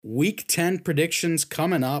Week 10 predictions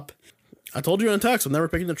coming up. I told you in text, I'm never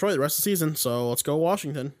picking Detroit the rest of the season, so let's go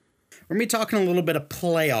Washington. We're going to be talking a little bit of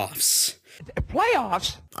playoffs.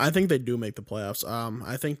 Playoffs? I think they do make the playoffs.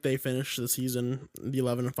 I think they finish the season the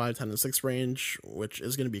 11-5, 10-6 range, which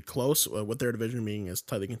is going to be close with their division being as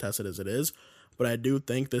tightly contested as it is. But I do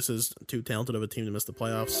think this is too talented of a team to miss the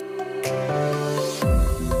playoffs.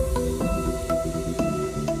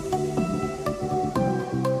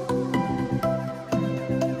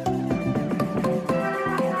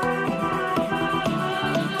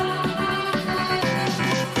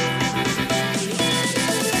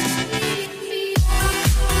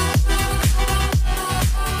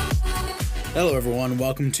 Hello, everyone.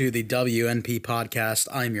 Welcome to the WNP podcast.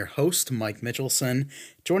 I'm your host, Mike Mitchelson.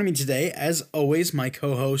 Joining me today, as always, my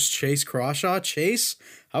co-host, Chase Crawshaw. Chase,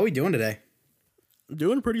 how are we doing today?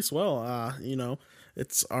 Doing pretty swell.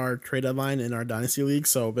 It's our trade deadline in our Dynasty League,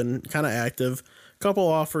 so been kind of active. Couple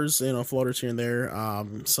offers, floaters here and there.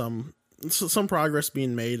 Some progress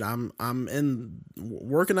being made. I'm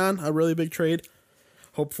working on a really big trade.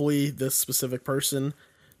 Hopefully, this specific person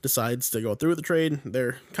decides to go through with the trade.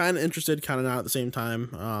 They're kind of interested, kind of not at the same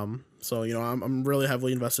time. So I'm really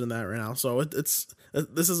heavily invested in that right now. So this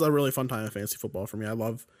is a really fun time of fantasy football for me. I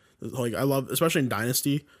love especially in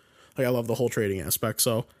Dynasty. I love the whole trading aspect.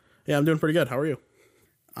 So yeah, I'm doing pretty good. How are you?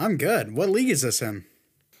 I'm good. What league is this in?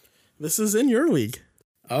 This is in your league.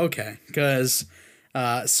 Okay, because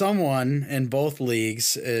someone in both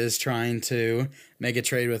leagues is trying to make a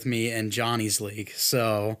trade with me in Johnny's league.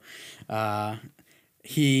 So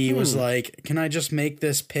he was like, can I just make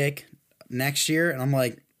this pick next year? And I'm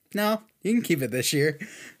like, no, you can keep it this year.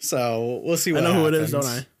 So we'll see what happens. I know who it is, don't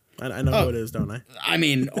I? I know who it is, don't I? I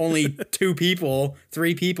mean, only 3 people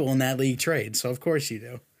in that league trade. So of course you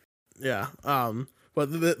do. Yeah. But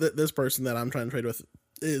this person that I'm trying to trade with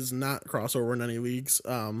is not crossover in any leagues.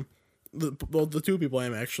 The 2 people I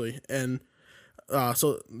am actually. And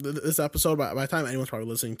so this episode, by the time anyone's probably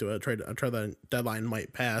listening to it, trade deadline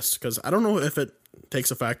might pass, because I don't know if it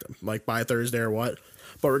takes effect like by Thursday or what.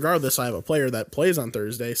 But regardless, I have a player that plays on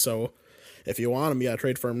Thursday, so if you want him, you gotta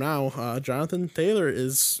trade for him now. Jonathan Taylor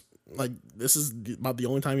is this is about the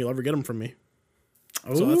only time you'll ever get him from me.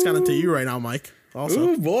 Ooh. So that's kind of to you right now, Mike. Also,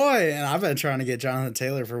 ooh boy, and I've been trying to get Jonathan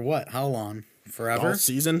Taylor for what? How long? Forever? All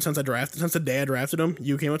season since the day I drafted him.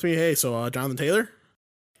 You came with me. Hey, so Jonathan Taylor.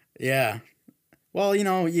 Yeah. Well,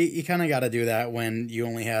 you kind of got to do that when you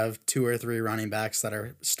only have 2 or 3 running backs that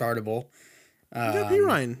are startable. Yeah, P.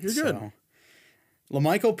 Ryan, you're good.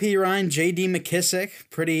 LaMichael Pirine, J.D. McKissick,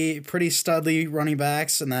 pretty studly running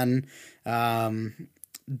backs, and then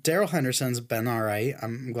Darrell Henderson's been all right.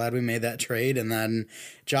 I'm glad we made that trade, and then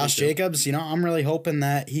Josh Jacobs. I'm really hoping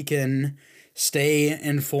that he can stay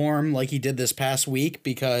in form like he did this past week,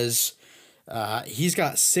 because he's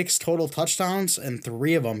got 6 total touchdowns, and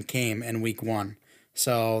 3 of them came in week 1.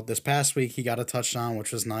 So this past week he got a touchdown,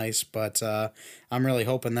 which was nice, but I'm really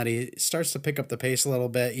hoping that he starts to pick up the pace a little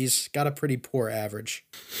bit. He's got a pretty poor average.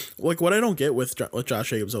 What I don't get with Josh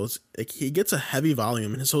Jacobs, though, is he gets a heavy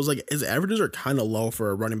volume, so it's his averages are kind of low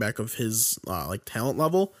for a running back of his talent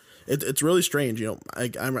level. It's really strange. I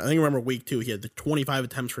remember week 2 he had 25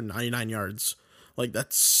 attempts for 99 yards.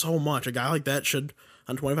 That's so much. A guy like that should,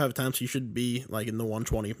 on 25 attempts, he should be in the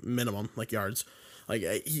 120 minimum yards.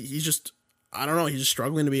 He's just, I don't know, he's just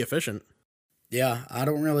struggling to be efficient. Yeah, I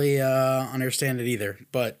don't really understand it either,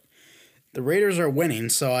 but the Raiders are winning,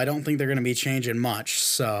 so I don't think they're going to be changing much.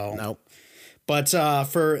 So nope. But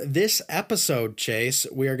for this episode, Chase,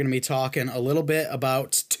 we are going to be talking a little bit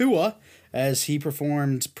about Tua, as he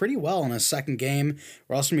performed pretty well in his second game.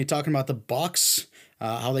 We're also going to be talking about the Bucs,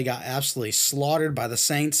 how they got absolutely slaughtered by the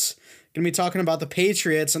Saints. Going to be talking about the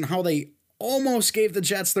Patriots and how they almost gave the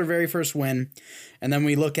Jets their very first win. And then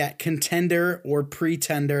we look at contender or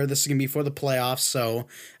pretender. This is going to be for the playoffs. So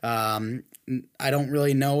I don't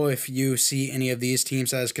really know if you see any of these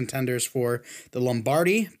teams as contenders for the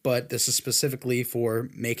Lombardi, but this is specifically for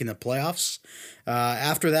making the playoffs.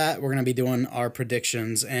 After that, we're going to be doing our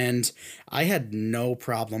predictions, and I had no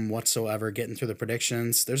problem whatsoever getting through the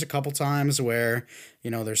predictions. There's a couple times where,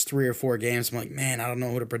 there's 3 or 4 games. I'm like, man, I don't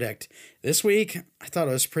know who to predict. This week, I thought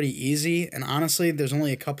it was pretty easy, and honestly, there's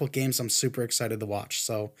only a couple games I'm super excited to watch.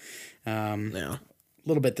 So, yeah. A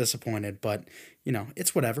little bit disappointed, but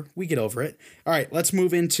it's whatever. We get over it. All right, let's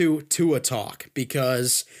move into Tua talk,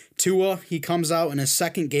 because Tua, he comes out in his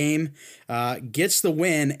second game, gets the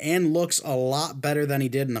win, and looks a lot better than he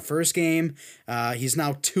did in the first game. He's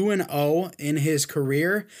now 2-0 in his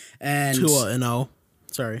career. And 2-0.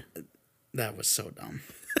 Sorry. That was so dumb.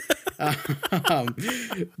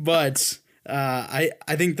 But I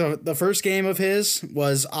think the first game of his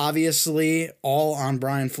was obviously all on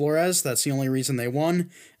Brian Flores. That's the only reason they won.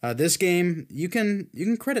 This game, you can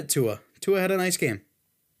credit Tua. Tua had a nice game.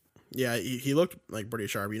 Yeah, he looked like pretty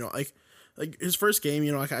sharp. Like his first game,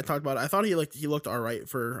 like I talked about it, I thought he looked all right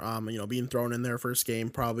for being thrown in there first game.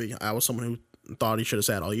 Probably I was someone who thought he should have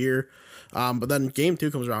sat all year. But then game 2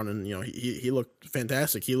 comes around and he looked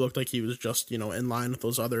fantastic. He looked like he was just in line with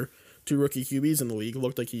those other 2 rookie QBs in the league. It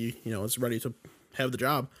looked like he was ready to have the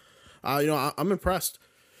job. I'm impressed.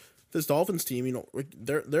 This Dolphins team,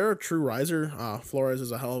 they're a true riser. Flores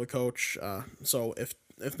is a hell of a coach. So if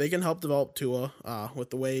they can help develop Tua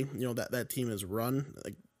with the way that team is run,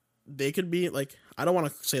 like they could be like, I don't want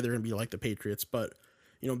to say they're gonna be like the Patriots, but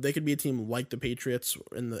they could be a team like the Patriots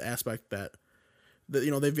in the aspect that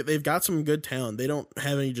they've got some good talent. They don't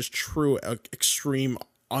have any just true extreme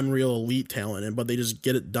unreal elite talent, but they just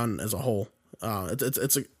get it done as a whole.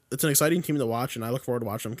 It's an exciting team to watch, and I look forward to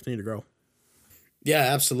watching them continue to grow.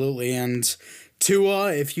 Yeah, absolutely. And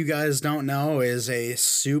Tua, if you guys don't know, is a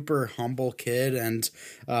super humble kid and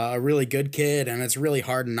a really good kid, and it's really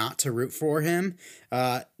hard not to root for him.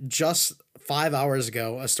 Just 5 hours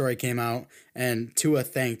ago, a story came out, and Tua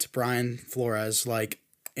thanked Brian Flores, like,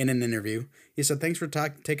 in an interview. He said, "Thanks for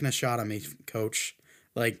taking a shot on me, coach."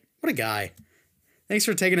 Like, what a guy. Thanks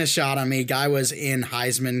for taking a shot on me. Guy was in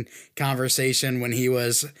Heisman conversation when he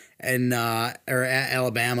was in at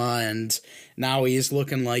Alabama, and now he's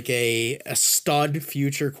looking like a stud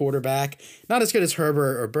future quarterback. Not as good as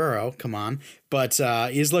Herbert or Burrow, come on, but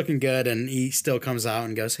he's looking good, and he still comes out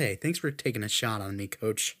and goes, "Hey, thanks for taking a shot on me,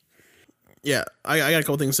 coach." Yeah, I got a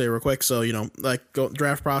couple things to say real quick. So,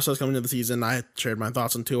 draft process coming into the season, I shared my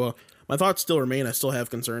thoughts on Tua. My thoughts still remain. I still have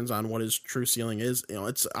concerns on what his true ceiling is.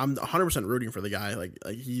 I'm 100% rooting for the guy. Like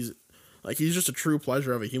he's just a true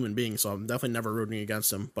pleasure of a human being. So I'm definitely never rooting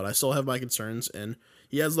against him. But I still have my concerns, and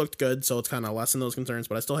he has looked good. So it's kind of lessened those concerns.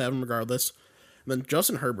 But I still have him regardless. And then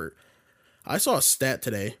Justin Herbert, I saw a stat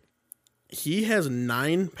today. He has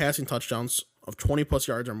 9 passing touchdowns of 20 plus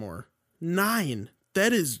yards or more. 9.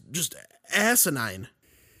 That is just asinine.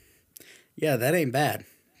 Yeah, that ain't bad.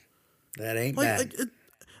 That ain't bad.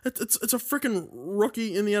 It's a freaking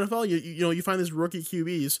rookie in the NFL. You find these rookie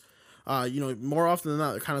QBs, more often than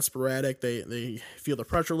not, they're kind of sporadic. They feel the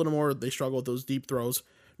pressure a little more. They struggle with those deep throws.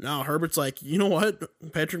 Now Herbert's like, you know what,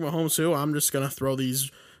 Patrick Mahomes too. I'm just gonna throw these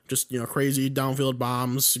just crazy downfield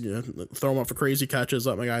bombs, throw them up for crazy catches,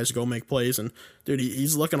 let my guys go make plays. And dude,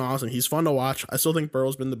 he's looking awesome. He's fun to watch. I still think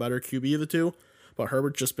Burrow's been the better QB of the two, but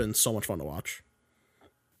Herbert's just been so much fun to watch.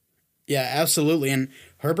 Yeah, absolutely. And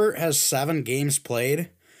Herbert has 7 games played,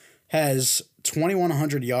 has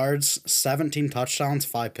 2,100 yards, 17 touchdowns,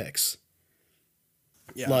 5 picks.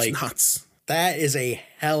 Yeah, like, it's nuts. That is a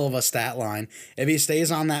hell of a stat line. If he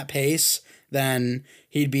stays on that pace, then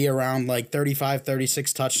he'd be around like 35,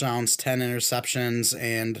 36 touchdowns, 10 interceptions,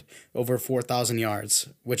 and over 4,000 yards,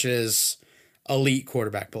 which is elite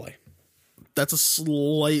quarterback play. That's a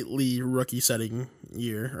slightly rookie-setting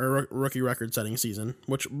year, or rookie record-setting season,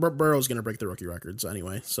 which Burrow's going to break the rookie records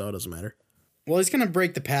anyway, so it doesn't matter. Well, he's going to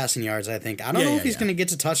break the passing yards, I think. I don't know if he's going to get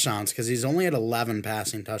to touchdowns, because he's only at 11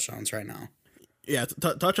 passing touchdowns right now. Yeah,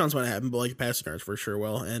 touchdowns might happen, but like passing yards for sure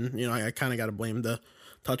will. And, I kind of got to blame the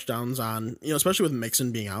touchdowns on, especially with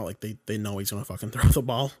Mixon being out, like they know he's going to fucking throw the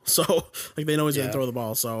ball. So, like they know he's going to throw the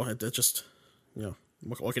ball. So it just,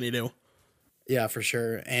 what can you do? Yeah, for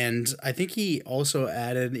sure. And I think he also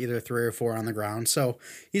added either 3 or 4 on the ground. So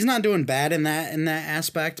he's not doing bad in that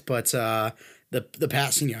aspect, but the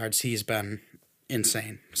passing yards, he's been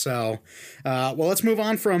insane. So, well, let's move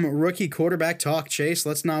on from rookie quarterback talk, Chase.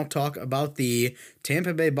 Let's now talk about the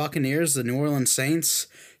Tampa Bay Buccaneers, the New Orleans Saints,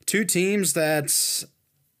 2 teams that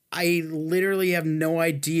I literally have no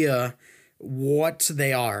idea what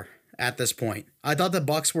they are at this point. I thought the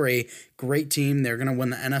Bucs were a great team. They're going to win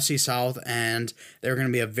the NFC South, and they're going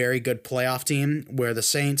to be a very good playoff team, where the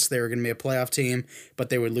Saints, they were going to be a playoff team, but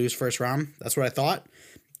they would lose first round. That's what I thought.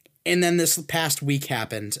 And then this past week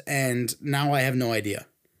happened, and now I have no idea.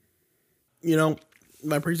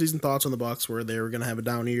 My preseason thoughts on the Bucs were they were going to have a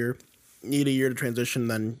down year, need a year to transition,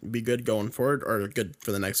 then be good going forward, or good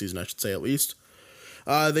for the next season, I should say, at least.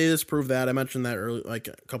 They just proved that. I mentioned that early, like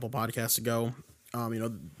a couple podcasts ago.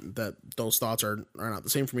 That those thoughts are not the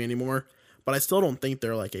same for me anymore. But I still don't think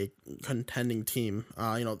they're like a contending team.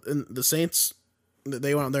 And the Saints,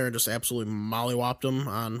 they went out there and just absolutely mollywopped them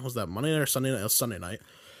on, was that Monday night or Sunday night? It was Sunday night.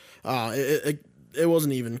 It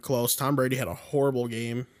wasn't even close. Tom Brady had a horrible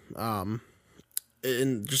game.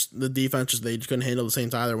 And just the defense, they just couldn't handle the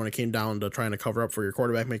Saints either when it came down to trying to cover up for your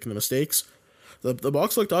quarterback making the mistakes. The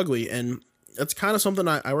Bucs looked ugly, and That's kind of something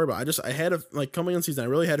I worry about. I had coming in season, I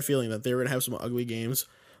really had a feeling that they were going to have some ugly games.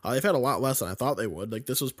 They've had a lot less than I thought they would. Like,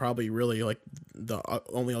 this was probably really like the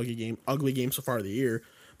only ugly game so far of the year,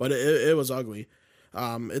 but it was ugly.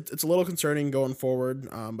 It's a little concerning going forward,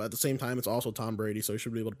 but at the same time, it's also Tom Brady, so he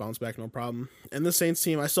should be able to bounce back no problem. And the Saints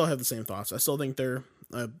team, I still have the same thoughts. I still think they're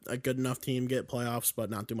a good enough team, get playoffs, but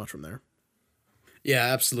not too much from there.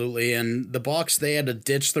 Yeah, absolutely. And the Bucs, they had to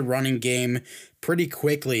ditch the running game pretty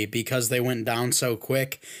quickly because they went down so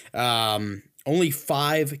quick. Only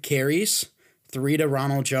 5 carries, 3 to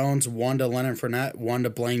Ronald Jones, 1 to Leonard Fournette, 1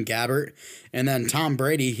 to Blaine Gabbert. And then Tom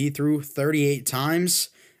Brady, he threw 38 times,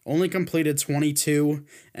 only completed 22,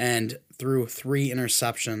 and threw 3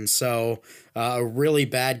 interceptions. So a really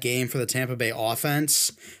bad game for the Tampa Bay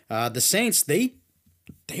offense. The Saints, they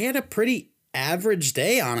had a pretty average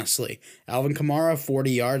day, honestly. Alvin Kamara,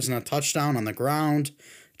 40 yards and a touchdown on the ground.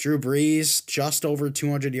 Drew Brees, just over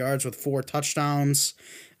 200 yards with 4 touchdowns.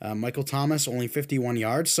 Michael Thomas, only 51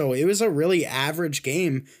 yards. So it was a really average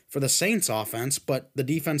game for the Saints offense, but the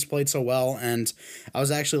defense played so well. And I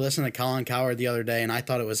was actually listening to Colin Cowherd the other day, and I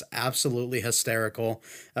thought it was absolutely hysterical.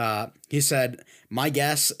 He said, "My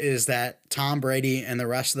guess is that Tom Brady and the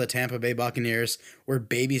rest of the Tampa Bay Buccaneers were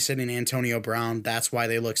babysitting Antonio Brown. That's why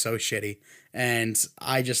they look so shitty." And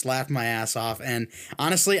I just laughed my ass off. And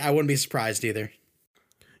honestly, I wouldn't be surprised either.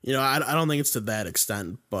 I don't think it's to that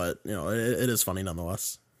extent, but, it is funny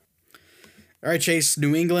nonetheless. All right, Chase,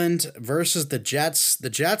 New England versus the Jets.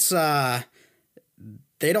 The Jets, they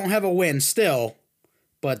don't have a win still,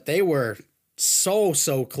 but they were so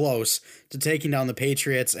close to taking down the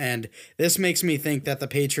Patriots, and this makes me think that the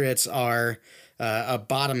Patriots are a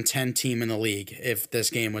bottom 10 team in the league if this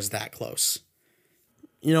game was that close.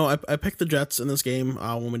 I picked the Jets in this game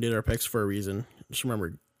when we did our picks for a reason. Just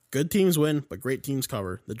remember, good teams win, but great teams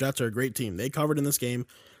cover. The Jets are a great team. They covered in this game,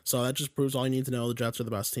 so that just proves all you need to know. The Jets are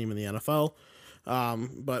the best team in the NFL.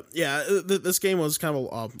 But yeah, this game was kind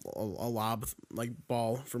of a lob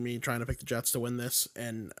ball for me trying to pick the Jets to win this,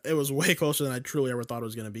 and it was way closer than I truly ever thought it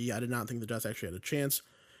was going to be. I did not think the Jets actually had a chance.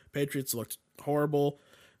 Patriots looked horrible.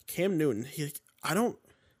 Cam Newton,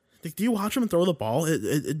 do you watch him throw the ball?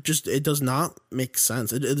 It does not make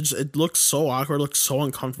sense. It looks so awkward. It looks so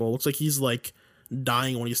uncomfortable. It looks like he's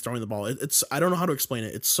dying when he's throwing the ball. I don't know how to explain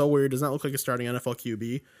it. It's so weird. It does not look like a starting NFL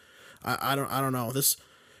QB. I don't know.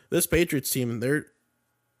 This Patriots team, they're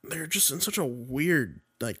just in such a weird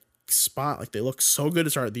spot. They look so good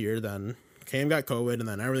to start the year, then Cam got COVID, and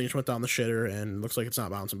then everything just went down the shitter, and looks like it's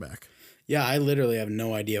not bouncing back. Yeah, I literally have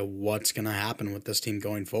no idea what's going to happen with this team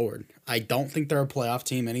going forward. I don't think they're a playoff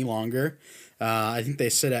team any longer. I think they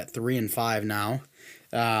sit at 3-5 now.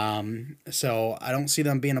 So I don't see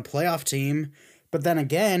them being a playoff team. But then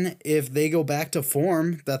again, if they go back to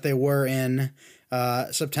form that they were in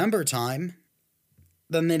September time,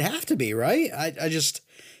 then they'd have to be, right?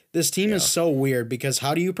 This team is so weird because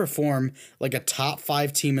how do you perform like a top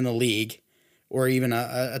 5 team in the league, or even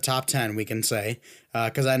a top 10, we can say,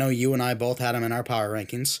 because I know you and I both had them in our power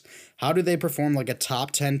rankings. How do they perform like a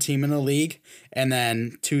top 10 team in the league and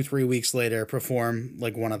then 2-3 weeks later perform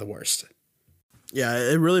like one of the worst? Yeah,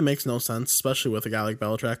 it really makes no sense, especially with a guy like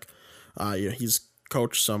Belichick. He's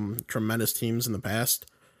coached some tremendous teams in the past.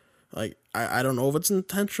 I don't know if it's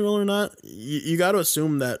intentional or not. You got to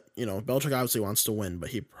assume that, Belichick obviously wants to win,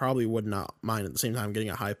 but he probably would not mind at the same time getting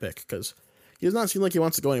a high pick because he does not seem like he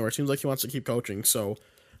wants to go anywhere. It seems like he wants to keep coaching. So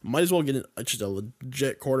might as well get just a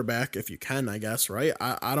legit quarterback if you can, I guess, right?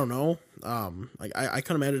 I don't know. I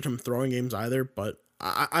couldn't imagine him throwing games either, but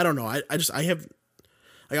I don't know.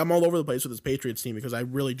 I'm all over the place with this Patriots team because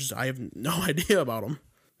I have no idea about them.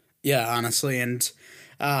 Yeah, honestly, and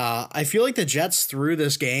I feel like the Jets threw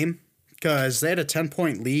this game because they had a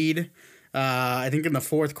 10-point lead, I think in the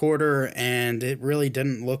fourth quarter, and it really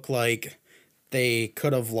didn't look like they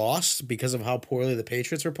could have lost because of how poorly the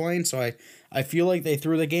Patriots were playing. So I feel like they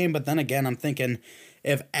threw the game, but then again, I'm thinking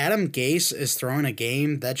if Adam Gase is throwing a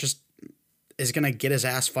game, that just is going to get his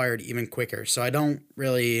ass fired even quicker. So I don't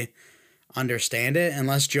really understand it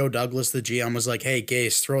unless Joe Douglas, the GM, was like, hey,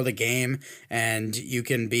 Gase, throw the game and you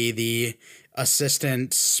can be the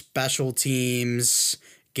assistant special teams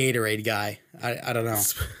Gatorade guy. I don't know.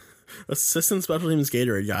 Assistant special teams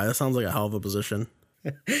Gatorade guy. That sounds like a hell of a position.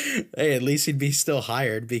 Hey, at least he'd be still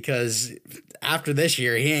hired because after this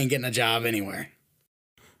year, he ain't getting a job anywhere.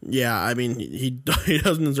 Yeah, I mean, he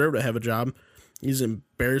doesn't deserve to have a job. He's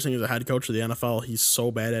embarrassing as a head coach of the NFL. He's so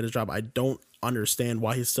bad at his job. I don't understand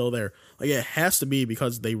why he's still there. It has to be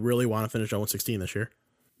because they really want to finish 0-16 this year.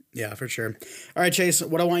 Yeah, for sure. All right, Chase,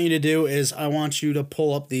 what I want you to do is I want you to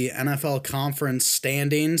pull up the NFL conference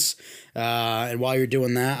standings. And while you're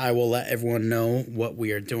doing that, I will let everyone know what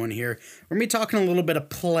we are doing here. We're going to be talking a little bit of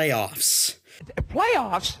playoffs.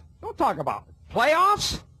 Playoffs? Don't talk about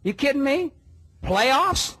playoffs. You kidding me?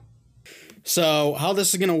 Playoffs? So how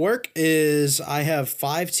this is going to work is I have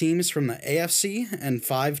 5 teams from the AFC and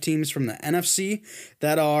 5 teams from the NFC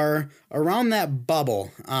that are around that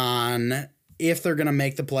bubble on if they're going to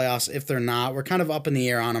make the playoffs. If they're not, we're kind of up in the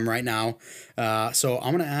air on them right now. So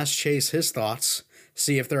I'm going to ask Chase his thoughts,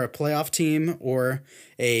 see if they're a playoff team or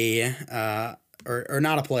or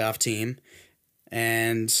not a playoff team.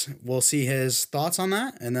 And we'll see his thoughts on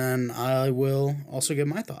that. And then I will also give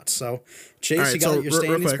my thoughts. So Chase, right, you got your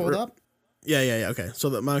standings pulled up? Yeah. Okay.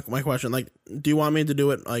 So my question, like, do you want me to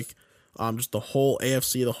do it like just the whole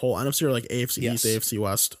AFC, the whole NFC, or like AFC East, AFC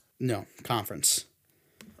West? No, conference.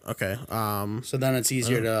 Okay. So then it's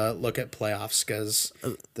easier to look at playoffs because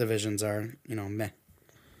divisions are, meh.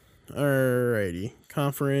 Alrighty.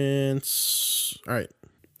 Conference.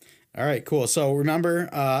 All right, cool. So remember,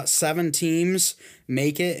 7 teams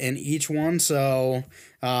make it in each one. So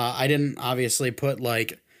I didn't obviously put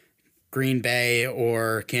like Green Bay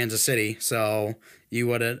or Kansas City. So you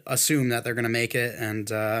would assume that they're going to make it, and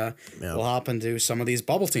we'll hop into some of these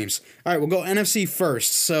bubble teams. All right, we'll go NFC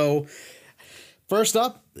first. So first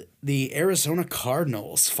up, the Arizona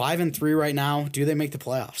Cardinals, 5-3 right now. Do they make the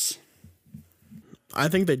playoffs? I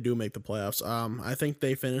think they do make the playoffs. I think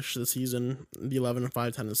they finish the season the 11-5,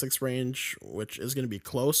 10-6 range, which is going to be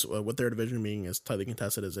close with their division being as tightly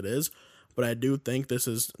contested as it is. But I do think this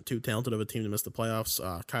is too talented of a team to miss the playoffs.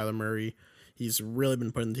 Kyler Murray, he's really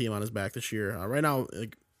been putting the team on his back this year. Right now,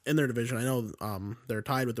 like, in their division, I know they're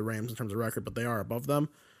tied with the Rams in terms of record, but they are above them.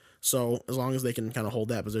 So as long as they can kind of hold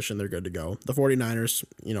that position, they're good to go. The 49ers,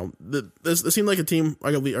 this seemed like a team,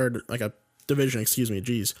 like a division,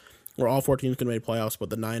 where all 4 teams could have made playoffs, but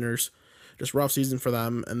the Niners, just rough season for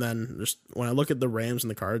them. And then just when I look at the Rams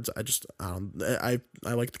and the Cards, I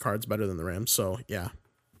like the Cards better than the Rams. So yeah.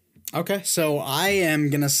 Okay, so I am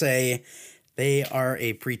gonna say they are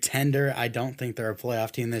a pretender. I don't think they're a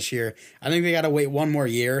playoff team this year. I think they got to wait one more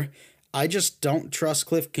year. I just don't trust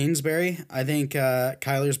Cliff Kingsbury. I think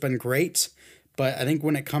Kyler's been great, but I think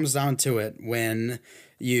when it comes down to it, when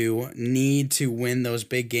you need to win those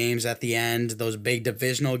big games at the end, those big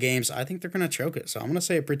divisional games, I think they're going to choke it. So I'm going to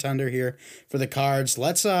say a pretender here for the Cards.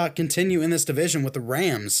 Let's continue in this division with the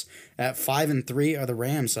Rams at 5-3. Are the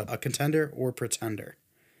Rams a contender or pretender?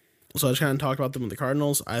 So I just kind of talked about them with the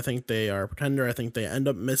Cardinals. I think they are a pretender. I think they end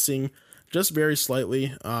up missing just very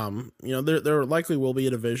slightly. There likely will be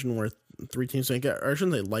a division where 3 teams make it. Or I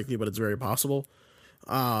shouldn't say likely, but it's very possible.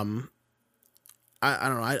 I don't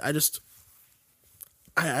know.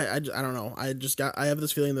 I don't know. I have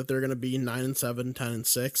this feeling that they're gonna be 9-7,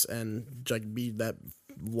 10-6, and like be that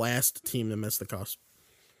last team to miss the cusp.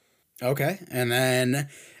 Okay, and then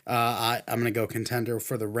I'm gonna go contender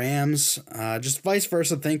for the Rams. Just vice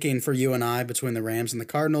versa thinking for you and I between the Rams and the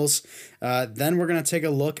Cardinals. Then we're gonna take a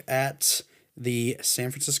look at the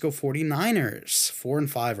San Francisco 49ers,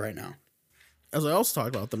 4-5 right now. As I also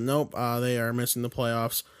talked about them, nope, they are missing the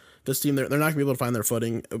playoffs. This team, they're not going to be able to find their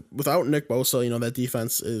footing. Without Nick Bosa, that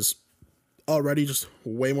defense is already just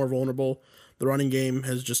way more vulnerable. The running game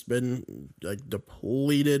has just been like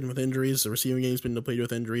depleted with injuries. The receiving game's been depleted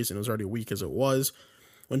with injuries, and it was already weak as it was.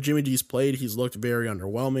 When Jimmy G's played, he's looked very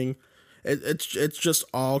underwhelming. It's just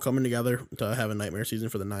all coming together to have a nightmare season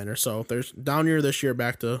for the Niners. So there's down year this year,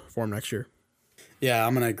 back to form next year. Yeah,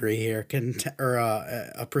 I'm going to agree here.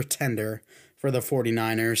 A pretender for the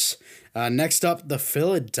 49ers. Next up, the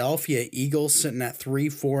Philadelphia Eagles sitting at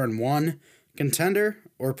 3-4-1. Contender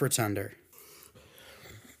or pretender?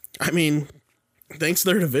 I mean, thanks to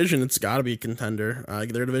their division, it's got to be a contender.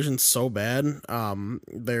 Their division's so bad. I'd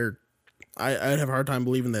have a hard time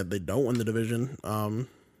believing that they don't win the division.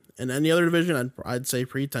 In any other division, I'd say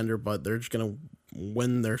pretender, but they're just going to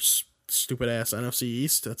win their stupid ass NFC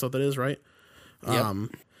East. That's what that is, right? Yep.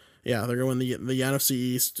 Yeah, they're going to win the NFC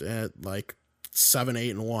East at like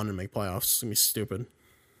 7-8-1 and make playoffs. It's gonna be stupid.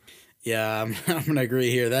 Yeah, I'm gonna agree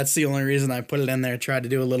here. That's the only reason I put it in there. Tried to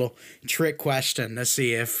do a little trick question to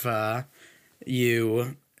see if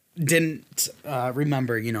you didn't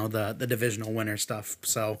remember, the divisional winner stuff.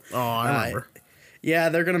 So I remember. Yeah,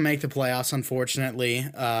 they're gonna make the playoffs, unfortunately,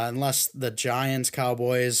 unless the Giants,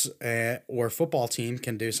 Cowboys, or football team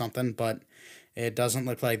can do something. But it doesn't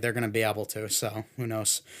look like they're going to be able to, so who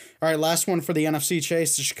knows. All right, last one for the NFC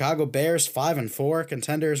Chase. The Chicago Bears, 5-4,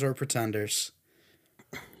 contenders or pretenders?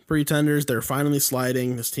 pretenders. They're finally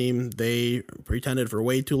sliding. This team, they pretended for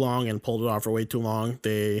way too long and pulled it off for way too long.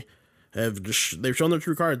 They've shown their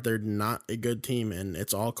true card. They're not a good team, and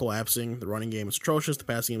it's all collapsing. The running game is atrocious. The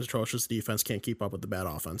passing game is atrocious. The defense can't keep up with the bad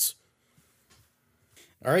offense.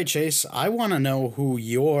 All right, Chase, I want to know who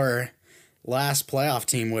your last playoff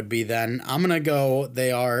team would be then. I'm going to go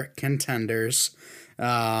they are contenders.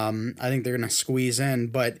 I think they're going to squeeze in,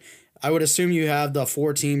 but I would assume you have the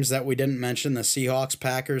 4 teams that we didn't mention, the Seahawks,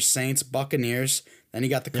 Packers, Saints, Buccaneers. Then you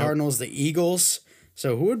got the Cardinals, the Eagles.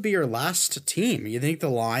 So who would be your last team? You think the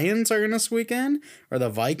Lions are going to squeak in or the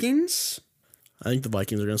Vikings? I think the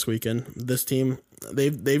Vikings are going to squeak in. This team,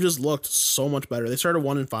 they've just looked so much better. They started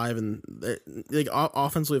 1-5, and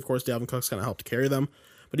offensively, of course, Dalvin Cook's kind of helped to carry them.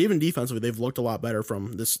 But even defensively, they've looked a lot better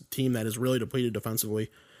from this team that is really depleted defensively.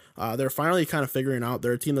 They're finally kind of figuring out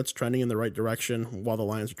they're a team that's trending in the right direction while the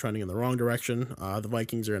Lions are trending in the wrong direction. The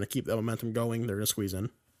Vikings are going to keep that momentum going. They're going to squeeze in.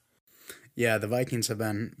 Yeah, the Vikings have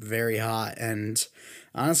been very hot, and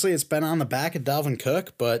honestly, it's been on the back of Dalvin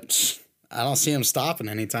Cook, but I don't see him stopping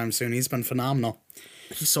anytime soon. He's been phenomenal.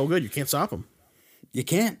 He's so good, you can't stop him. You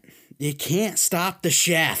can't stop the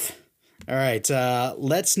chef. All right,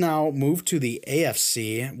 let's now move to the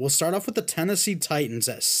AFC. We'll start off with the Tennessee Titans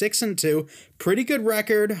at 6-2. Pretty good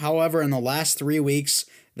record. However, in the last 3 weeks,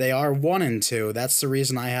 they are 1-2. That's the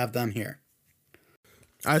reason I have them here.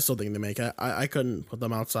 I still think they make it. I couldn't put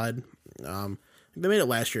them outside. They made it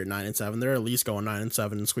last year at 9-7. They're at least going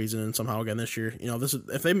 9-7 and squeezing in somehow again this year.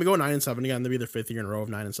 If they go 9-7 again, they'll be their 5th year in a row of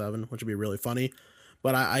 9-7, which would be really funny.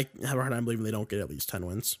 But I have a hard time believing they don't get at least 10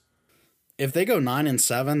 wins. If they go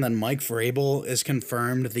 9-7, then Mike Vrabel is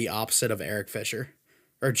confirmed the opposite of Eric Fisher.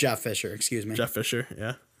 Or Jeff Fisher, excuse me. Jeff Fisher,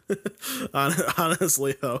 yeah.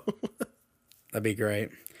 Honestly, though. That'd be great.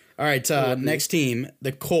 All right, next team,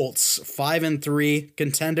 the Colts, 5-3,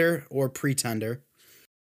 contender or pretender?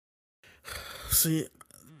 See,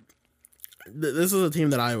 this is a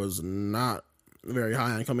team that I was not very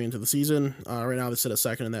high on coming into the season. Right now, they sit at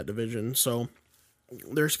 2nd in that division, so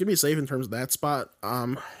they're going to be safe in terms of that spot.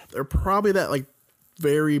 They're probably that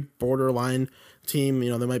very borderline team.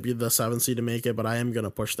 They might be the 7th seed to make it, but I am going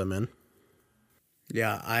to push them in.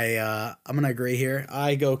 Yeah, I'm going to agree here.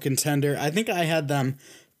 I go contender. I think I had them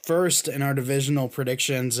first in our divisional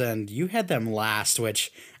predictions, and you had them last,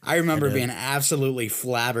 which I remember being absolutely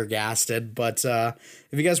flabbergasted. But if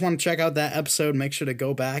you guys want to check out that episode, make sure to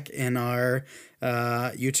go back in our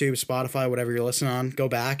YouTube, Spotify, whatever you're listening on. Go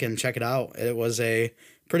back and check it out. It was a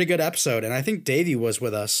pretty good episode, and I think Davey was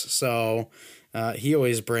with us, so he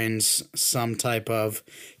always brings some type of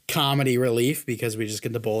comedy relief because we just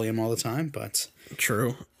get to bully him all the time. But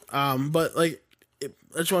true. But I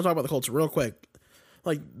just want to talk about the Colts real quick.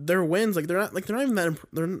 Their wins, they're not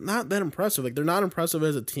that impressive. They're not impressive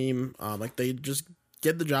as a team. They just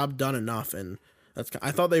get the job done enough, and I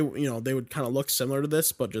thought they would kind of look similar to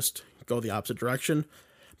this, but just go the opposite direction.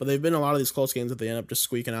 But they've been a lot of these close games that they end up just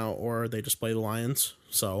squeaking out, or they just play the Lions.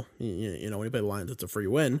 So when you play the Lions, it's a free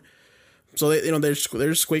win. So they're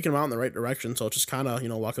just squeaking them out in the right direction. So it's just kind of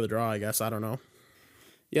luck of the draw, I guess. I don't know.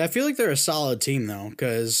 Yeah, I feel like they're a solid team though,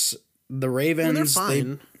 because the Ravens, they're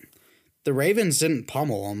fine. The Ravens didn't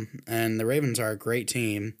pummel them, and the Ravens are a great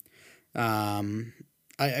team.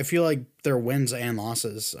 I feel like their wins and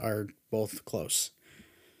losses are both close.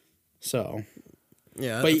 So,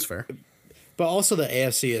 yeah, that's fair. But also the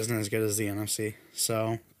AFC isn't as good as the NFC.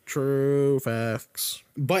 So true facts.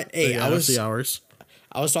 But hey, I was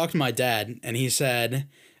talking to my dad, and he said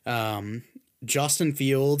Justin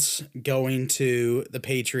Fields going to the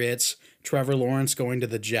Patriots, Trevor Lawrence going to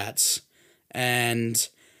the Jets, and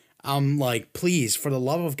I'm like, please, for the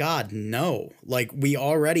love of God, no. We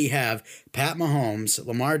already have Pat Mahomes,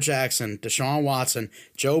 Lamar Jackson, Deshaun Watson,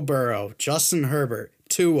 Joe Burrow, Justin Herbert,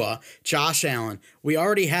 Tua, Josh Allen. We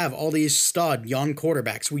already have all these stud young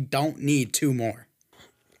quarterbacks. We don't need 2 more.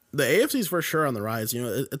 The AFC is for sure on the rise.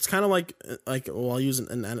 It's kind of like I'll use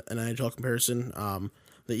an NHL comparison.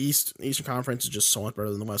 The Eastern Conference is just so much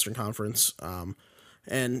better than the Western Conference.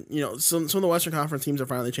 And some of the Western Conference teams are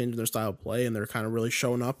finally changing their style of play, and they're kind of really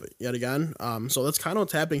showing up yet again. So that's kind of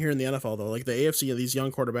what's happening here in the NFL, though. The AFC, these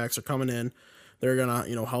young quarterbacks are coming in. They're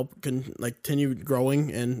gonna help continue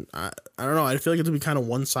growing, and I don't know. I feel like it's gonna be kind of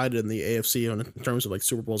one-sided in the AFC in terms of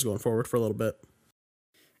Super Bowls going forward for a little bit.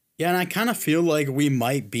 Yeah, and I kind of feel like we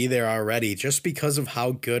might be there already just because of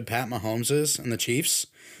how good Pat Mahomes is and the Chiefs.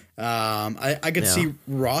 I could see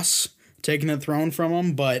Russ taking the throne from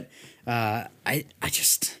him, but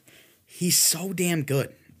he's so damn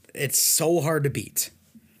good. It's so hard to beat.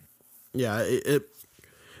 Yeah,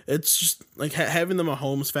 it's just having the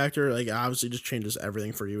Mahomes factor, obviously just changes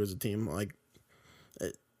everything for you as a team.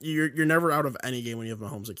 you're never out of any game when you have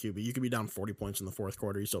Mahomes at QB. You could be down 40 points in the fourth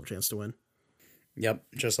quarter, you still have a chance to win. Yep,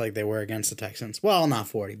 just like they were against the Texans. Well, not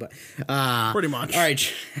 40, but pretty much. All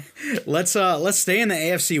right, let's stay in the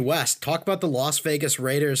AFC West. Talk about the Las Vegas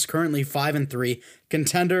Raiders, currently 5-3,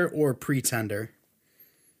 contender or pretender.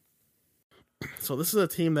 So this is a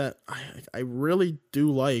team that I really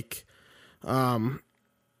do like.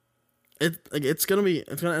 It's gonna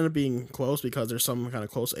end up being close because there's some kind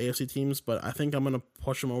of close AFC teams, but I think I'm gonna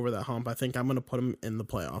push them over that hump. I think I'm gonna put them in the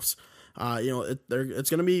playoffs. It's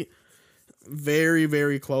gonna be very,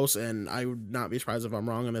 very close, and I would not be surprised if I'm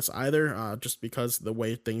wrong on this either, just because the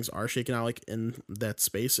way things are shaking out, like in that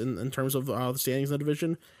space in terms of the standings in the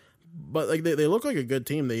division. But like they look like a good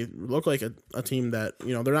team. They look like a team that,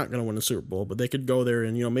 they're not going to win the Super Bowl, but they could go there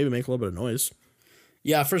and, maybe make a little bit of noise.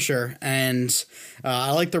 Yeah, for sure. And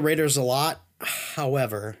I like the Raiders a lot.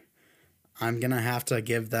 However, I'm going to have to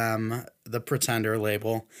give them the pretender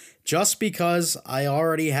label just because I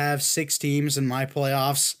already have 6 teams in my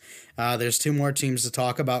playoffs. There's 2 more teams to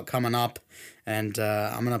talk about coming up, and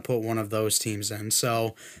I'm going to put one of those teams in.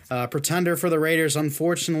 So, pretender for the Raiders,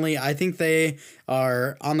 unfortunately, I think they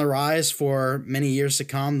are on the rise for many years to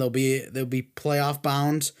come. They'll be playoff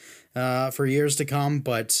bound for years to come,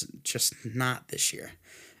 but just not this year.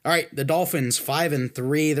 All right, the Dolphins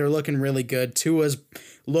 5-3. They're looking really good. Tua's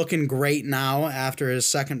looking great now after his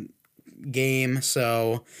second game.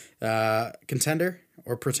 So, contender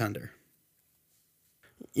or pretender?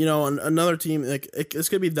 Another team, like it's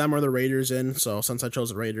gonna be them or the Raiders in. So since I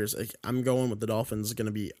chose the Raiders, I'm going with the Dolphins. Going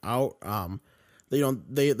to be out.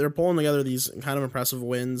 They're pulling together these kind of impressive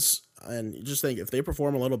wins, and you just think if they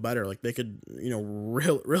perform a little better, like they could,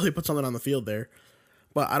 really put something on the field there.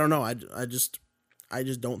 But I don't know. I just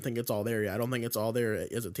don't think it's all there yet. I don't think it's all there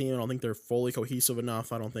as a team. I don't think they're fully cohesive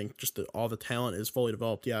enough. I don't think all the talent is fully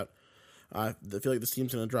developed yet. I feel like this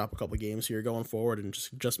team's going to drop a couple games here going forward and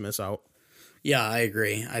just miss out. Yeah, I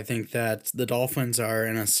agree. I think that the Dolphins are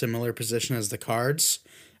in a similar position as the Cards.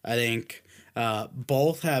 I think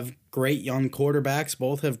both have great young quarterbacks,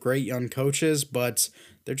 both have great young coaches, but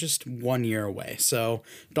they're just 1 year away. So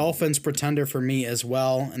Dolphins pretender for me as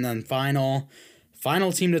well. And then final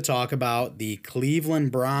team to talk about, the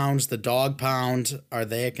Cleveland Browns, the Dog Pound. Are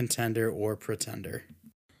they a contender or pretender?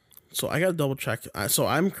 So I got to double check. So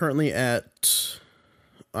I'm currently at 6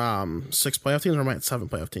 playoff teams, or am I at 7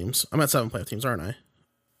 playoff teams? I'm at 7 playoff teams, aren't I?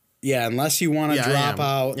 Yeah, unless you want to drop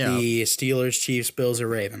out the Steelers, Chiefs, Bills, or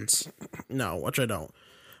Ravens. No, which I don't.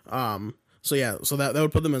 So that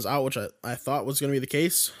would put them as out, which I thought was going to be the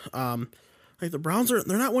case. Like the Browns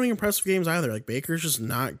they're not winning impressive games either. Like Baker's just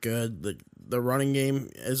not good. The running game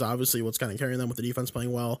is obviously what's kind of carrying them, with the defense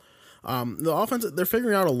playing well. The offense, they're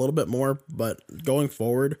figuring out a little bit more, but going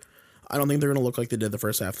forward, I don't think they're going to look like they did the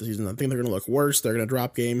first half of the season. I think they're going to look worse. They're going to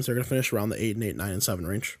drop games. They're going to finish around the 8-8, 9-7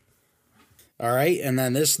 range. All right, and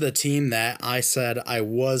then this is the team that I said I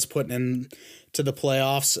was putting in to the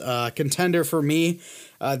playoffs. Contender for me.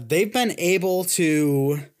 They've been able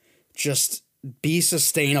to just be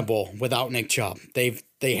sustainable without Nick Chubb.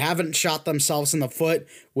 They haven't shot themselves in the foot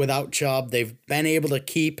without Chubb. They've been able to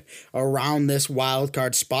keep around this wild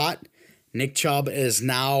card spot. Nick Chubb is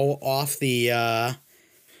now off the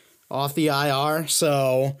IR,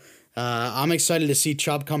 so I'm excited to see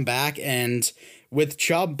Chubb come back. And with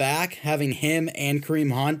Chubb back, having him and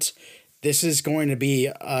Kareem Hunt, this is going to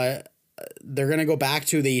be they're going to go back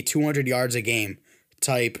to the 200 yards a game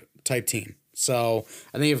type team. So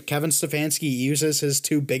I think if Kevin Stefanski uses his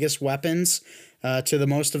 2 biggest weapons to the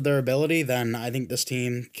most of their ability, then I think this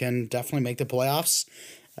team can definitely make the playoffs.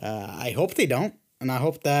 I hope they don't, and I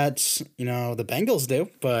hope that the Bengals do,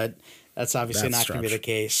 but that's obviously not going to be the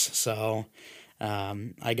case. So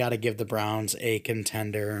I got to give the Browns a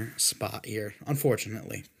contender spot here,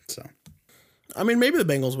 unfortunately. So, I mean, maybe the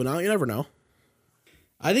Bengals win out. You never know.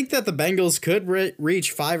 I think that the Bengals could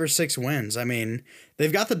reach 5 or 6 wins. I mean,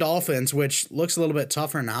 they've got the Dolphins, which looks a little bit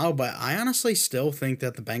tougher now, but I honestly still think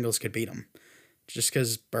that the Bengals could beat them. Just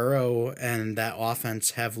because Burrow and that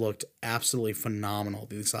offense have looked absolutely phenomenal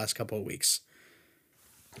these last couple of weeks.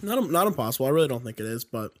 Not impossible. I really don't think it is,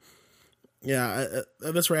 but yeah,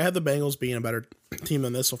 that's right. I had the Bengals being a better team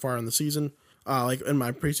than this so far in the season, like in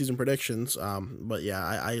my preseason predictions. But yeah,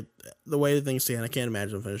 I the way things stand, I can't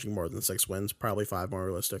imagine them finishing more than 6 wins. Probably 5 more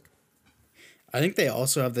realistic. I think they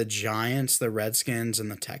also have the Giants, the Redskins,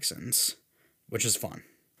 and the Texans, which is fun.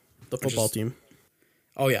 The football team.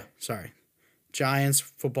 Oh yeah, sorry. Giants,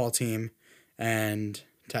 football team, and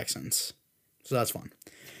Texans. So that's fun.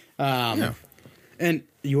 Yeah. And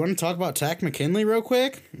you want to talk about Takk McKinley real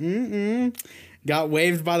quick? got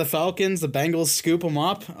waived by the Falcons. The Bengals scoop them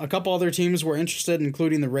up. A couple other teams were interested,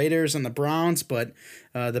 including the Raiders and the Browns, but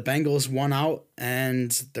the Bengals won out,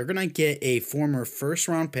 and they're going to get a former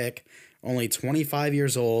first-round pick, only 25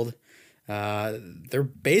 years old. They're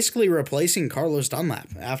basically replacing Carlos Dunlap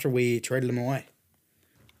after we traded him away.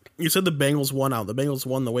 You said the Bengals won out. The Bengals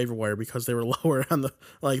won the waiver wire because they were lower on the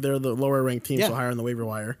they're the lower ranked team, so higher on the waiver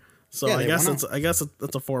wire. So I guess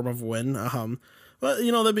it's a form of win. But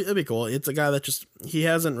that'd be cool. It's a guy that he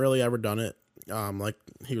hasn't really ever done it. Like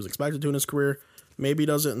he was expected to in his career. Maybe he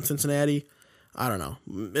does it in Cincinnati. I don't know.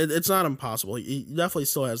 It's not impossible. He definitely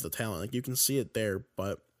still has the talent. Like you can see it there,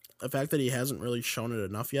 but the fact that he hasn't really shown it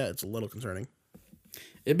enough yet, it's a little concerning.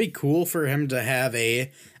 It'd be cool for him to have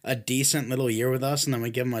a decent little year with us, and then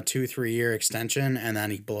we give him a 2-3 year extension, and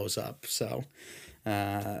then he blows up. So,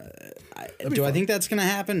 I think that's going to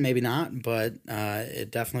happen? Maybe not, but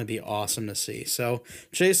it'd definitely be awesome to see. So,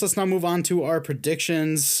 Chase, let's now move on to our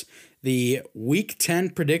predictions. The Week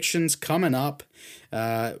 10 predictions coming up.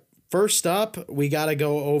 First up, we got to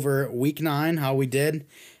go over Week 9, how we did.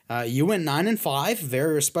 You went 9-5,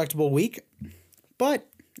 very respectable week, but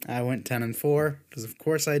I went 10-4 because of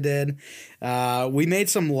course I did. We made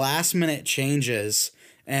some last minute changes,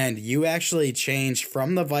 and you actually changed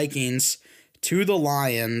from the Vikings to the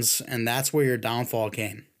Lions, and that's where your downfall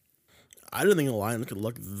came. I didn't think the Lions could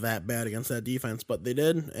look that bad against that defense, but they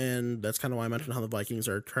did, and that's kind of why I mentioned how the Vikings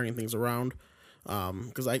are turning things around.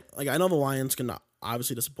 Because I know the Lions can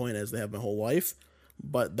obviously disappoint as they have my whole life,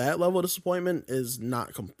 but that level of disappointment is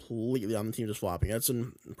not completely on the team just flopping. That's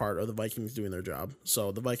in part of the Vikings doing their job.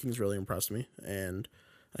 So the Vikings really impressed me, and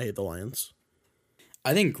I hate the Lions.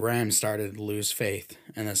 I think Graham started to lose faith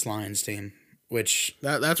in this Lions team, which...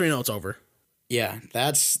 That's where you know it's over. Yeah,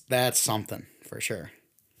 that's something for sure.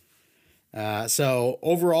 So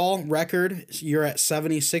overall record, you're at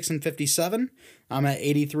 76-57. I'm at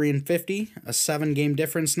 83-50, a 7-game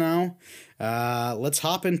difference now. Let's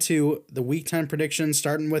hop into the Week 10 predictions,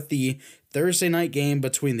 starting with the Thursday night game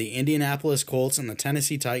between the Indianapolis Colts and the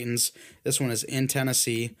Tennessee Titans. This one is in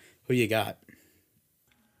Tennessee. Who you got?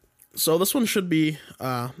 So this one should be,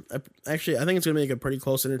 actually, I think it's going to make a pretty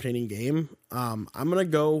close, entertaining game. I'm going to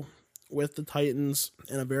go with the Titans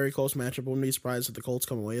in a very close matchup. Wouldn't be surprised if the Colts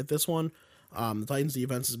come away with this one. The Titans'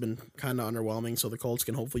 defense has been kind of underwhelming, so the Colts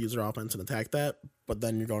can hopefully use their offense and attack that. But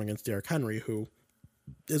then you're going against Derrick Henry, who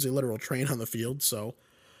is a literal train on the field. So,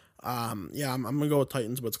 I'm going to go with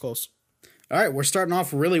Titans, but it's close. All right, we're starting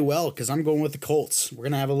off really well because I'm going with the Colts. We're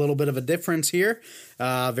going to have a little bit of a difference here.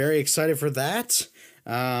 Very excited for that.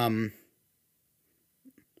 Sorry,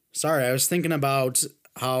 I was thinking about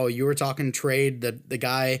how you were talking trade that the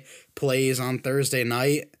guy plays on Thursday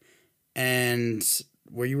night, and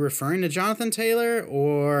were you referring to Jonathan Taylor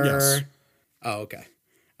or? Yes. Oh, okay.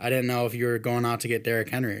 I didn't know if you were going out to get Derrick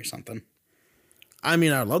Henry or something. I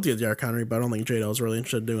mean, I'd love to get Derrick Henry, but I don't think Jado's really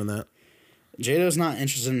interested in doing that. Jado's not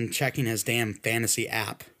interested in checking his damn fantasy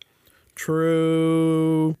app.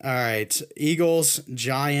 True. All right, Eagles,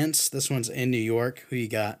 Giants. This one's in New York. Who you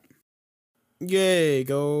got? Yay,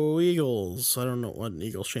 go Eagles. I don't know what an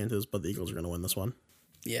Eagles chant is, but the Eagles are going to win this one.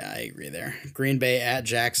 Yeah, I agree there. Green Bay at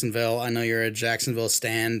Jacksonville. I know you're a Jacksonville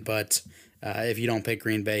stan, but if you don't pick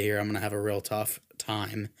Green Bay here, I'm going to have a real tough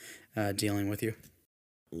time dealing with you.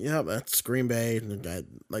 Yeah, that's Green Bay.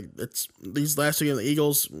 Like, it's these last two games, the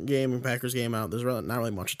Eagles game and Packers game out, there's not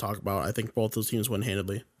really much to talk about. I think both those teams win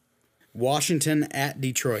handedly. Washington at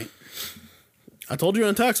Detroit. I told you in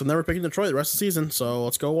a text, I'm never picking Detroit the rest of the season, so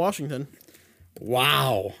let's go Washington.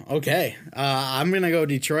 Wow. Okay. I'm going to go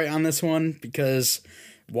Detroit on this one because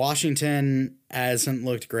Washington hasn't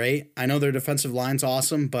looked great. I know their defensive line's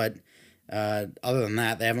awesome, but other than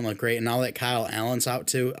that, they haven't looked great. And now that Kyle Allen's out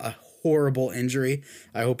too, a horrible injury.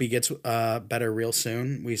 I hope he gets better real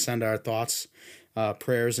soon. We send our thoughts,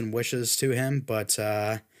 prayers, and wishes to him. But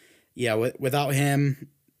without him,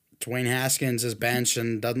 Dwayne Haskins is benched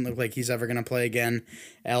and doesn't look like he's ever going to play again.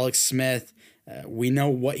 Alex Smith, we know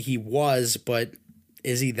what he was, but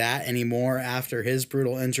is he that anymore after his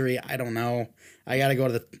brutal injury? I don't know. I gotta go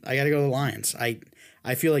to the Lions. I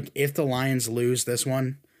feel like if the Lions lose this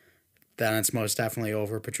one, then it's most definitely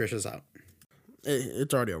over. Patricia's out.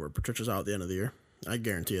 It's already over. Patricia's out at the end of the year. I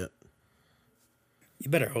guarantee it. You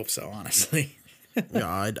better hope so, honestly. Yeah,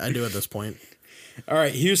 I do at this point. All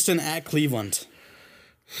right, Houston at Cleveland.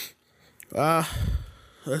 No,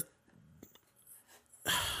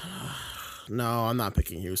 I'm not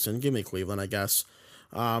picking Houston. Give me Cleveland, I guess.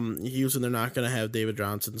 Houston, they're not going to have David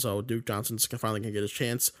Johnson, so Duke Johnson's finally going to get his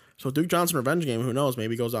chance. So Duke Johnson revenge game, who knows?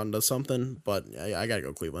 Maybe he goes out and does something, but I got to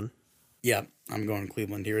go Cleveland. Yeah, I'm going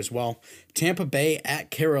Cleveland here as well. Tampa Bay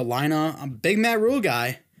at Carolina. I'm a big Matt Rule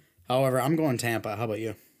guy. However, I'm going Tampa. How about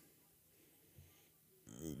you?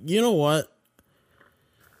 You know what?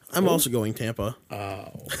 I'm also going Tampa.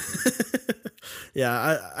 Oh. Yeah,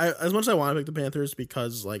 I as much as I want to pick the Panthers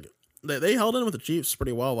because like they held in with the Chiefs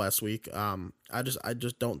pretty well last week. I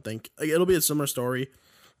just don't think like, it'll be a similar story.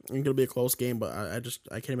 I think it'll be a close game, but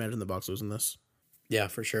I can't imagine the Bucs losing this. Yeah,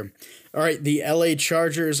 for sure. All right, the LA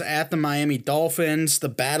Chargers at the Miami Dolphins. The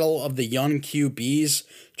battle of the young QBs.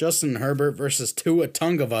 Justin Herbert versus Tua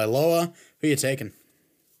Tagovailoa. Who you taking?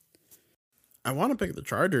 I want to pick the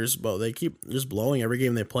Chargers, but they keep just blowing every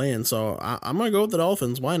game they play in. So I'm gonna go with the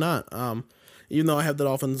Dolphins. Why not? Even though I have the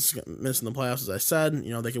Dolphins missing the playoffs, as I said,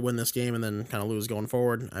 they could win this game and then kind of lose going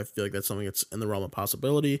forward. I feel like that's something that's in the realm of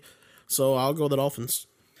possibility. So I'll go with the Dolphins.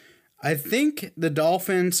 I think the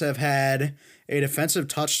Dolphins have had a defensive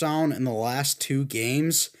touchdown in the last 2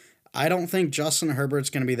 games. I don't think Justin Herbert's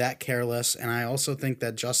going to be that careless, and I also think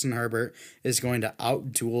that Justin Herbert is going to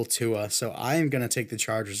out-duel Tua, so I am going to take the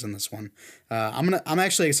Chargers in this one. I'm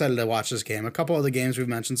actually excited to watch this game. A couple of the games we've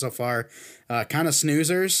mentioned so far, kind of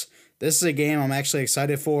snoozers. This is a game I'm actually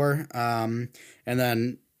excited for, and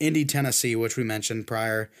then Indy, Tennessee, which we mentioned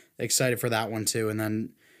prior, excited for that one too, and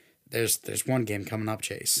then there's one game coming up,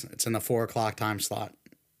 Chase. It's in the 4 o'clock time slot.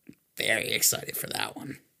 Very excited for that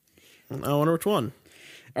one. I wonder which one.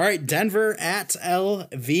 All right, Denver at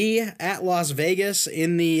LV at Las Vegas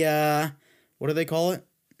in the what do they call it?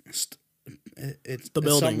 It's the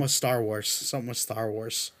building. Something with Star Wars. Something with Star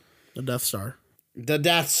Wars. The Death Star. The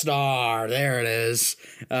Death Star. There it is.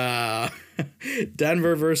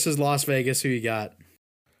 Denver versus Las Vegas. Who you got?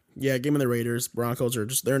 Yeah, give me the Raiders.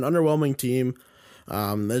 Broncos they're an underwhelming team.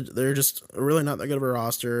 They're just really not that good of a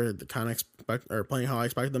roster. They kind of playing how I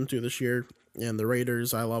expected them to this year. And the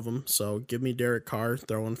Raiders, I love them. So give me Derek Carr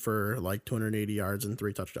throwing for like 280 yards and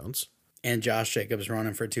 3 touchdowns. And Josh Jacobs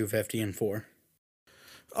running for 250 and 4.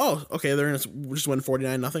 Oh, okay. They're going to just win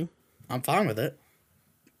 49-0. I'm fine with it.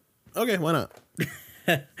 Okay, why not?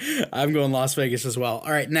 I'm going Las Vegas as well.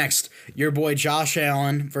 All right, next, your boy Josh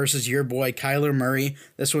Allen versus your boy Kyler Murray.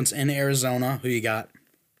 This one's in Arizona. Who you got?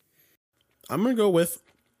 I'm going to go with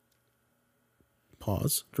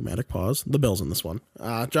dramatic pause, the Bills in this one.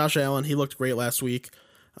 Josh Allen, he looked great last week.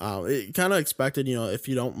 It kind of expected, if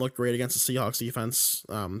you don't look great against the Seahawks defense,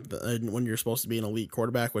 when you're supposed to be an elite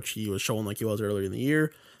quarterback, which he was showing like he was earlier in the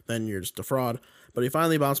year, then you're just a fraud. But he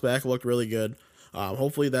finally bounced back, looked really good.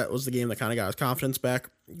 Hopefully that was the game that kind of got his confidence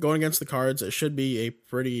back. Going against the Cards, it should be a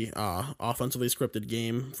pretty offensively scripted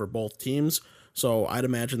game for both teams. So I'd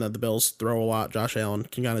imagine that the Bills throw a lot. Josh Allen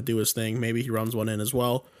can kind of do his thing. Maybe he runs one in as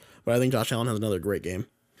well. But I think Josh Allen has another great game.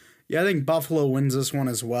 Yeah, I think Buffalo wins this one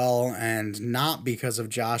as well, and not because of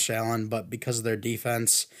Josh Allen, but because of their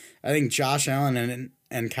defense. I think Josh Allen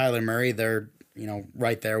and Kyler Murray, they're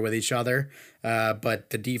right there with each other.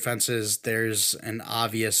 But the defenses, there's an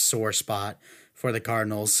obvious sore spot for the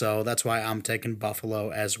Cardinals, so that's why I'm taking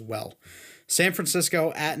Buffalo as well. San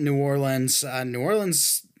Francisco at New Orleans. New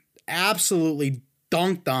Orleans absolutely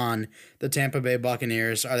dunked on the Tampa Bay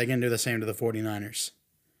Buccaneers. Are they going to do the same to the 49ers?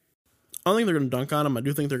 I don't think they're going to dunk on them. I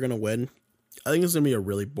do think they're going to win. I think it's going to be a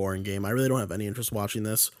really boring game. I really don't have any interest watching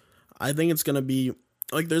this. I think it's going to be,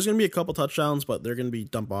 there's going to be a couple touchdowns, but they're going to be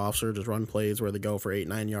dump offs or just run plays where they go for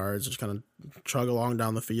 8-9 yards, just kind of chug along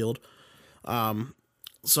down the field.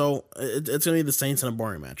 So it's going to be the Saints in a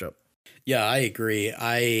boring matchup. Yeah, I agree.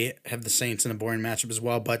 I have the Saints in a boring matchup as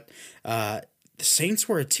well, but the Saints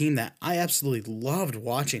were a team that I absolutely loved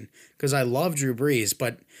watching because I love Drew Brees,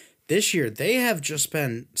 but this year they have just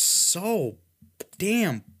been so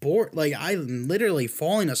damn bored. Like, I'm literally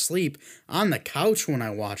falling asleep on the couch when I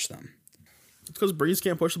watch them. It's because Brees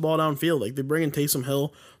can't push the ball downfield. Like, they bring in Taysom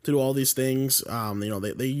Hill to do all these things. I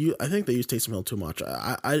think they use Taysom Hill too much.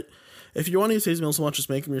 If you want to use Taysom Hill so much, just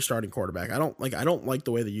make him your starting quarterback. I don't like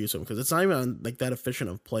the way they use him because it's not even like that efficient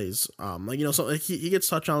of plays. He gets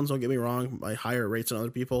touchdowns. Don't get me wrong, by higher rates than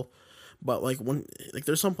other people. But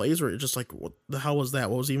there's some plays where it's just like, what the hell was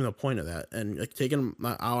that? What was even the point of that? And taking him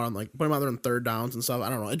out on putting him out there on third downs and stuff. I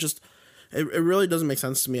don't know. It really doesn't make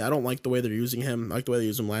sense to me. I don't like the way they're using him. I like the way they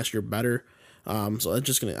used him last year better. So it's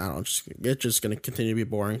just gonna continue to be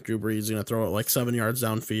boring. Drew Brees is gonna throw it 7 yards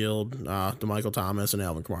downfield to Michael Thomas and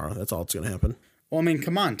Alvin Kamara. That's all that's gonna happen. Well, I mean,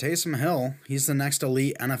 come on, Taysom Hill. He's the next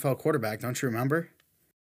elite NFL quarterback. Don't you remember?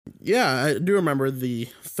 Yeah, I do remember the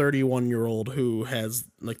 31-year-old who has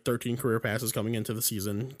 13 career passes coming into the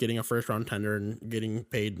season, getting a first-round tender and getting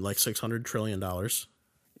paid $600 trillion.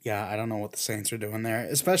 Yeah, I don't know what the Saints are doing there,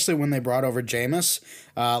 especially when they brought over Jameis.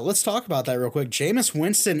 Let's talk about that real quick. Jameis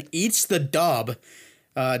Winston eats the dub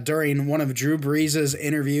during one of Drew Brees'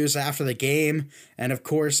 interviews after the game. And of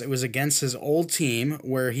course, it was against his old team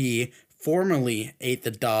where he formerly ate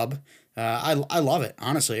the dub. I love it.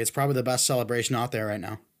 Honestly, it's probably the best celebration out there right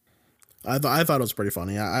now. I thought it was pretty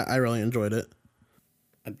funny. I really enjoyed it.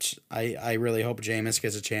 I really hope Jameis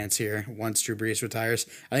gets a chance here once Drew Brees retires.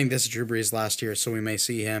 I think this is Drew Brees' last year, so we may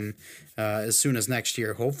see him as soon as next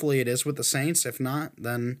year. Hopefully it is with the Saints. If not,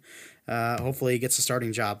 then hopefully he gets a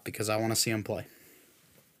starting job because I want to see him play.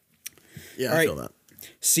 Yeah, I feel that.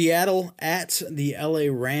 Seattle at the LA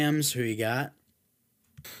Rams. Who you got?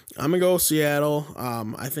 I'm going to go Seattle.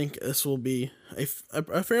 I think this will be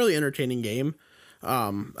a fairly entertaining game.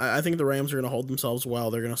 I think the Rams are going to hold themselves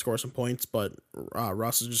well. They're going to score some points, but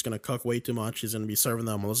Russ is just going to cook way too much. He's going to be serving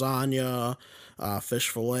them lasagna, fish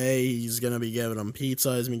fillet. He's going to be giving them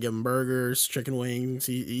pizza. He's going to be giving burgers, chicken wings.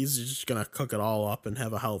 He's just going to cook it all up and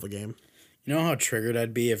have a hell of a game. You know how triggered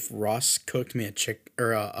I'd be if Russ cooked me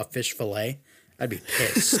a fish fillet? I'd be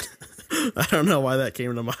pissed. I don't know why that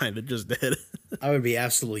came to mind. It just did. I would be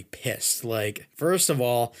absolutely pissed. Like, first of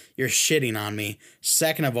all, you're shitting on me.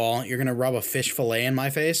 Second of all, you're going to rub a fish fillet in my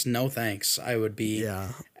face? No thanks. I would be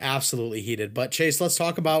absolutely heated. But, Chase, let's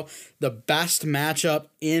talk about the best matchup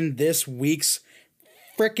in this week's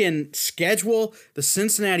freaking schedule. The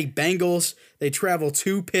Cincinnati Bengals, they travel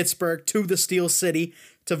to Pittsburgh, to the Steel City,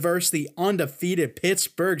 to verse the undefeated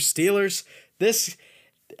Pittsburgh Steelers.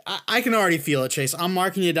 I can already feel it, Chase. I'm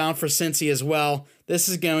marking you down for Cincy as well. This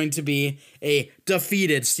is going to be a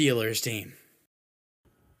defeated Steelers team.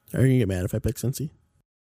 Are you going to get mad if I pick Cincy?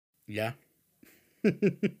 Yeah.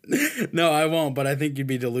 No, I won't, but I think you'd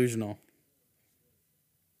be delusional.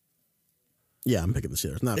 Yeah, I'm picking the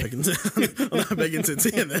Steelers. I'm not picking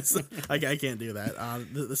Cincy in this. I can't do that.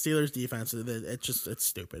 The Steelers defense, it's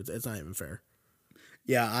stupid. It's not even fair.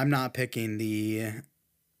 Yeah, I'm not picking the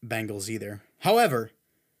Bengals either. However,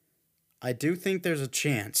 I do think there's a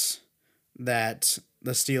chance that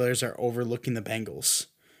the Steelers are overlooking the Bengals,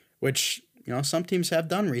 which, some teams have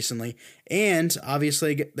done recently. And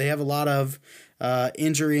obviously they have a lot of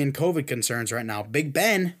injury and COVID concerns right now. Big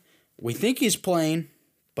Ben, we think he's playing,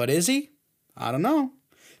 but is he? I don't know.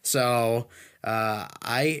 So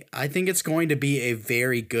I think it's going to be a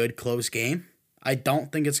very good close game. I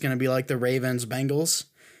don't think it's going to be like the Ravens Bengals.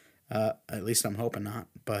 At least I'm hoping not,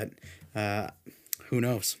 but who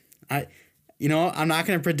knows? I'm not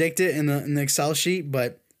going to predict it in the Excel sheet,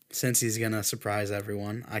 but since he's going to surprise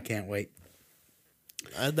everyone, I can't wait.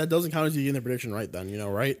 That doesn't count as you getting the prediction right then,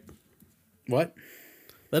 right? What?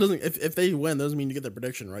 That doesn't, if they win, doesn't mean you get the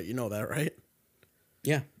prediction right. You know that, right?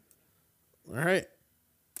 Yeah. All right.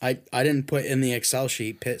 I didn't put in the Excel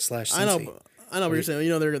sheet Pitt/Cincy. I know what you're saying.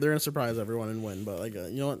 They're going to surprise everyone and win, but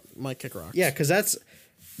you know what? My kick rocks. Yeah, because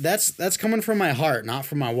that's coming from my heart, not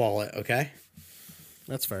from my wallet, okay?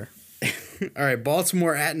 That's fair. All right,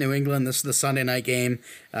 Baltimore at New England. This is the Sunday night game.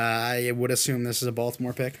 I would assume this is a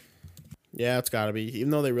Baltimore pick. Yeah, it's got to be. Even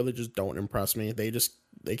though they really just don't impress me, they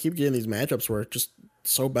keep getting these matchups where it's just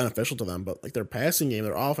so beneficial to them. But their passing game,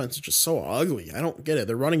 their offense is just so ugly. I don't get it.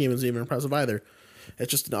 Their running game isn't even impressive either. It's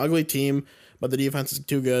just an ugly team, but the defense is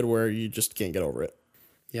too good where you just can't get over it.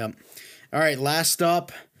 Yep. All right, last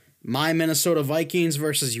up, my Minnesota Vikings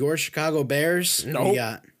versus your Chicago Bears. Nope. We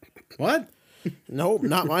got what? Nope,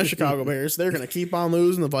 not my Chicago Bears. They're going to keep on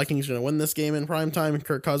losing. The Vikings are going to win this game in primetime. And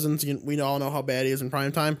Kirk Cousins, we all know how bad he is in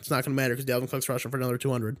primetime. It's not going to matter because Dalvin Cook's rushing for another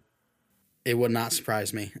 200. It would not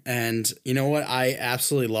surprise me. And you know what I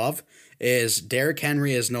absolutely love is Derrick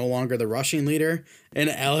Henry is no longer the rushing leader, and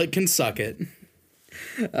Alec can suck it.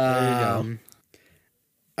 There you go.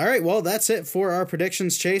 All right, well, that's it for our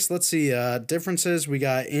predictions, Chase. Let's see. Differences. We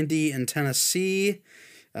got Indy and Tennessee,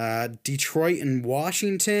 Detroit and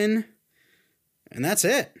Washington. And that's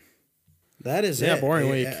it. That is it. Yeah, boring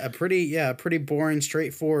week. A pretty boring,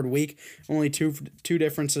 straightforward week. Only two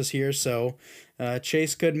differences here. So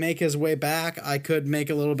Chase could make his way back. I could make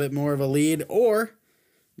a little bit more of a lead, or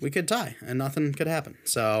we could tie and nothing could happen.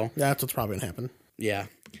 So that's what's probably gonna happen. Yeah,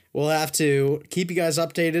 we'll have to keep you guys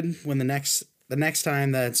updated when the next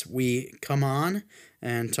time that we come on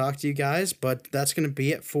and talk to you guys, but that's going to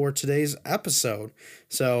be it for today's episode.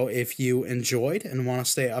 So if you enjoyed and want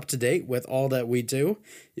to stay up to date with all that we do,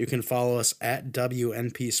 you can follow us at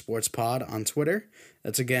WNP Sports Pod on Twitter.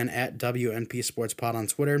 That's again at WNP Sports Pod on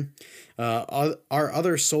Twitter. Our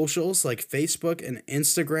other socials like Facebook and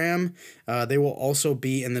Instagram, they will also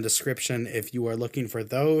be in the description if you are looking for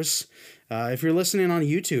those. If you're listening on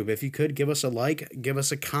YouTube, if you could give us a like, give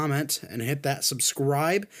us a comment, and hit that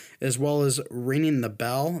subscribe, as well as ringing the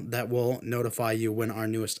bell that will notify you when our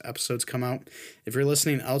newest episodes come out. If you're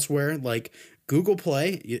listening elsewhere, like Google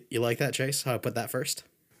Play, you like that, Chase? How I put that first?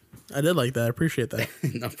 I did like that. I appreciate that.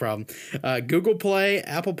 No problem. Google Play,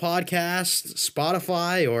 Apple Podcasts,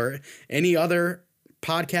 Spotify, or any other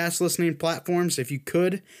podcast listening platforms. If you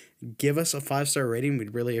could give us a 5-star rating,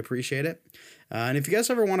 we'd really appreciate it. And if you guys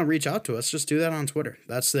ever want to reach out to us, just do that on Twitter.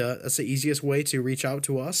 That's the easiest way to reach out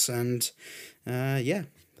to us. And yeah,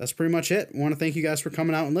 that's pretty much it. I want to thank you guys for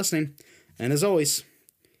coming out and listening. And as always,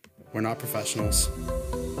 we're not professionals.